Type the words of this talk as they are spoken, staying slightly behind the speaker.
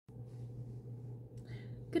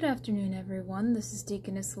Good afternoon, everyone. This is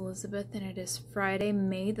Deaconess Elizabeth, and it is Friday,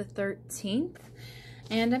 May the 13th.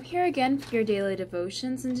 And I'm here again for your daily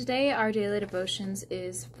devotions. And today our daily devotions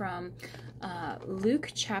is from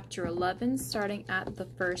Luke chapter 11, starting at the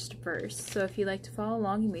first verse. So if you'd like to follow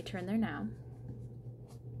along, you may turn there now.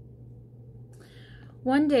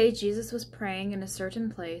 One day Jesus was praying in a certain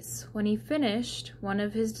place. When he finished, one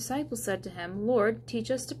of his disciples said to him, "Lord, teach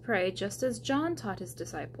us to pray just as John taught his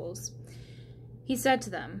disciples." He said to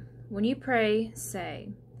them, "When you pray, say,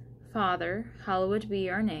 'Father, hallowed be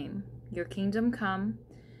your name. Your kingdom come.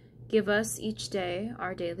 Give us each day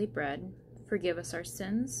our daily bread. Forgive us our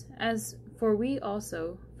sins, for we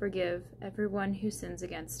also forgive everyone who sins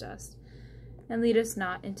against us. And lead us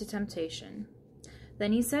not into temptation.'"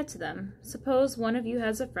 Then he said to them, "Suppose one of you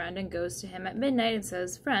has a friend and goes to him at midnight and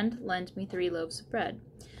says, 'Friend, lend me 3 loaves of bread,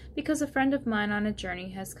 because a friend of mine on a journey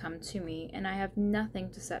has come to me, and I have nothing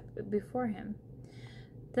to set before him.'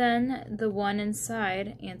 Then the one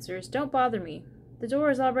inside answers, 'Don't bother me. The door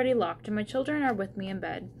is already locked, and my children are with me in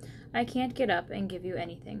bed. I can't get up and give you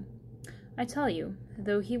anything.' I tell you,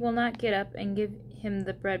 though he will not get up and give him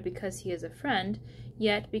the bread because he is a friend,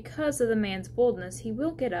 yet because of the man's boldness he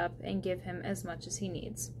will get up and give him as much as he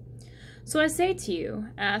needs. So I say to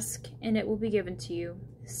you, ask, and it will be given to you.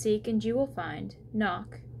 Seek, and you will find.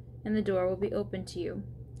 Knock, and the door will be opened to you.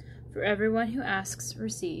 For everyone who asks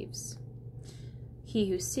receives. He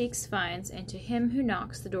who seeks finds, and to him who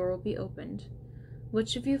knocks the door will be opened.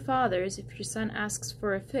 Which of you fathers, if your son asks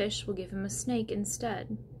for a fish, will give him a snake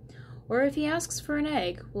instead? Or if he asks for an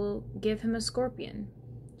egg, will give him a scorpion?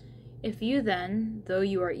 If you then, though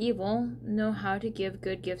you are evil, know how to give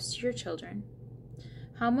good gifts to your children,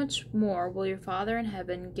 how much more will your Father in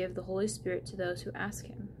heaven give the Holy Spirit to those who ask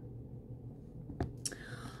him?"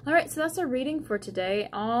 All right, so that's our reading for today,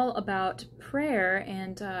 all about prayer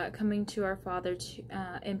and coming to our Father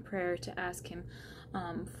in prayer to ask him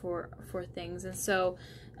for things. And so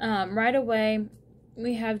right away,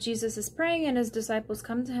 we have Jesus is praying, and his disciples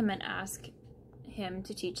come to him and ask him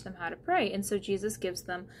to teach them how to pray. And so Jesus gives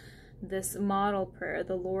them this model prayer,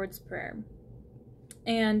 the Lord's Prayer.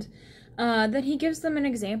 And then he gives them an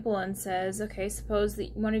example and says, okay, suppose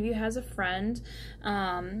that one of you has a friend,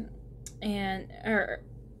 and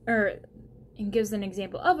gives an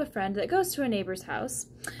example of a friend that goes to a neighbor's house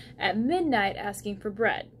at midnight asking for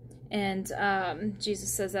bread. And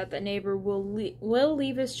Jesus says that the neighbor will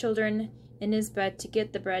leave his children in his bed to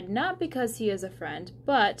get the bread, not because he is a friend,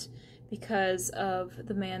 but because of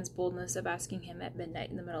the man's boldness of asking him at midnight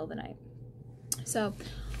in the middle of the night. So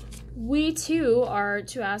we too are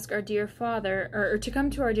to ask our dear Father, or to come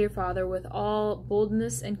to our dear Father with all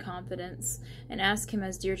boldness and confidence, and ask him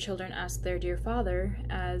as dear children ask their dear Father,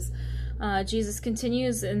 as Jesus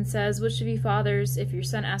continues and says, "Which of you fathers, if your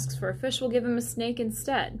son asks for a fish, will give him a snake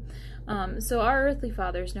instead?" So our earthly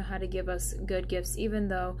fathers know how to give us good gifts, even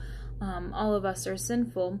though all of us are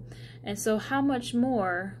sinful. And so how much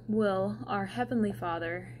more will our Heavenly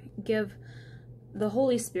Father give the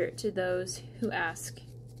Holy Spirit to those who ask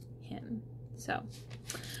him? So,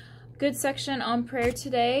 good section on prayer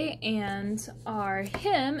today, and our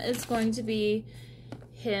hymn is going to be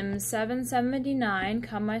hymn 779,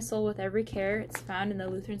 "Come My Soul with Every Care." It's found in the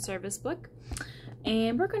Lutheran Service Book.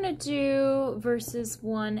 And we're going to do verses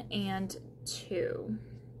 1 and 2.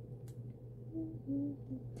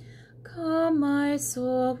 Come, my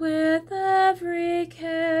soul, with every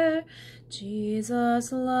care.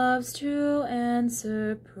 Jesus loves to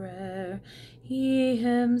answer prayer. He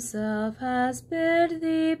himself has bid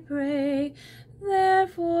thee pray,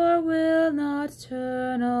 therefore will not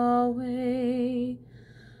turn away.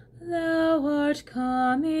 Thou art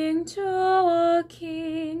coming to a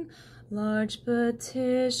King, large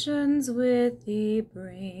petitions with thee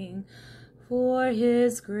bring. For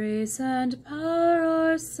his grace and power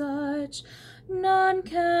are such, none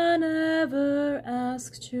can ever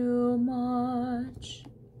ask too much.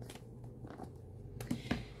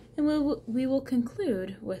 And we will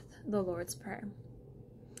conclude with the Lord's Prayer.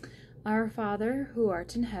 Our Father, who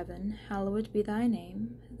art in heaven, hallowed be thy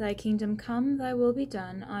name. Thy kingdom come, thy will be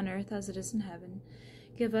done, on earth as it is in heaven.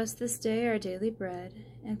 Give us this day our daily bread,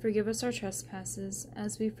 and forgive us our trespasses,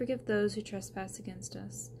 as we forgive those who trespass against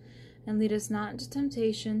us. And lead us not into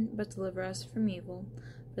temptation, but deliver us from evil.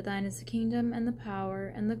 For thine is the kingdom, and the power,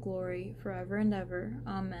 and the glory, forever and ever.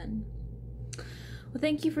 Amen. Well,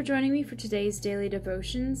 thank you for joining me for today's daily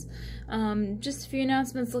devotions. Just a few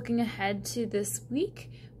announcements looking ahead to this week.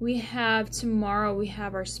 Tomorrow we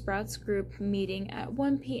have our Sprouts group meeting at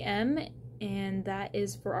 1 p.m. and that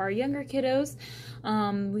is for our younger kiddos.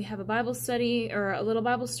 We have a Bible study, or a little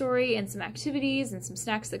Bible story, and some activities and some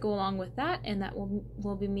snacks that go along with that, and that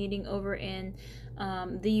we'll be meeting over in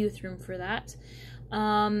the youth room for that.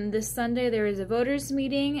 This Sunday there is a voters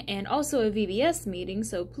meeting and also a VBS meeting,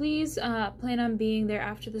 so please plan on being there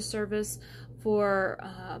after the service for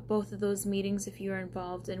both of those meetings if you are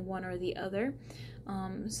involved in one or the other.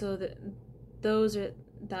 So that those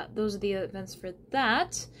are the events for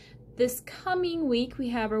that. This coming week we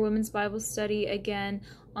have our women's Bible study again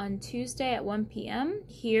on Tuesday at 1 p.m.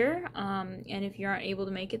 here, and if you aren't able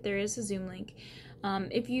to make it, there is a Zoom link.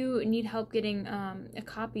 If you need help getting a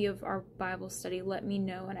copy of our Bible study, let me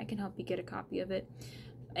know and I can help you get a copy of it.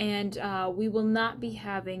 And we will not be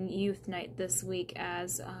having youth night this week,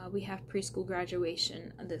 as we have preschool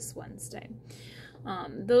graduation this Wednesday.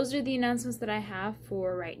 Those are the announcements that I have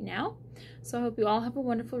for right now. So I hope you all have a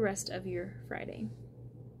wonderful rest of your Friday.